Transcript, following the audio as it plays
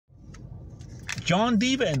John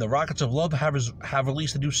Diva and the Rockets of Love have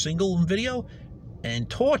released a new single and video, and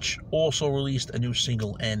Torch also released a new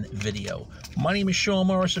single and video. My name is Sean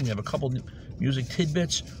Morrison. We have a couple music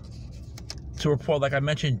tidbits to report. Like I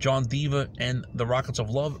mentioned, John Diva and the Rockets of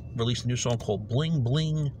Love released a new song called Bling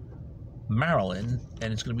Bling Marilyn,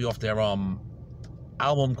 and it's going to be off their album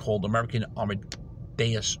called American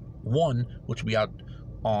Amadeus 1, which will be out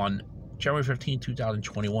on January 15,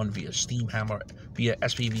 2021 via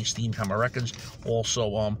SPV Steamhammer Records.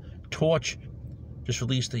 Also, Torch just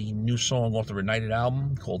released a new song off the REIGNITED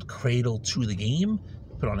album called Cradle To The Grave,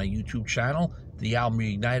 put on a YouTube channel. The album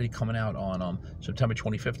REIGNITED coming out on September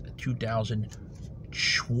 25th,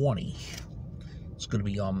 2020. It's going to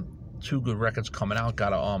be two good records coming out.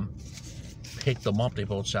 Gotta pick them up. They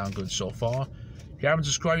both sound good so far. If you haven't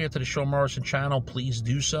subscribed yet to the Sean Morrison channel, please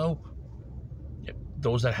do so.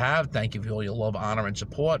 Those that have, thank you for all your love, honor, and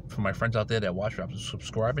support. For my friends out there that watch and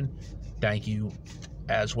subscribing, thank you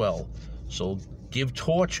as well. So give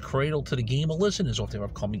Torch Cradle To The Grave a listen. It's off their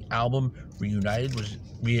upcoming album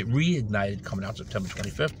Reignited, coming out September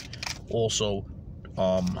 25th. Also,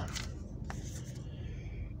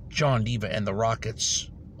 John Diva and the Rockets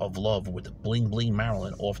of Love with Bling Bling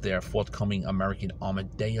Marilyn off their forthcoming American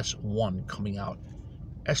Amadeus 1, coming out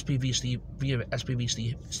via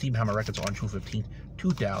Steamhammer Records on June 15th,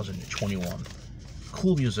 2021.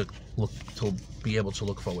 Cool music to be able to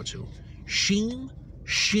look forward to. Shame,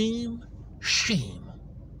 shame, shame.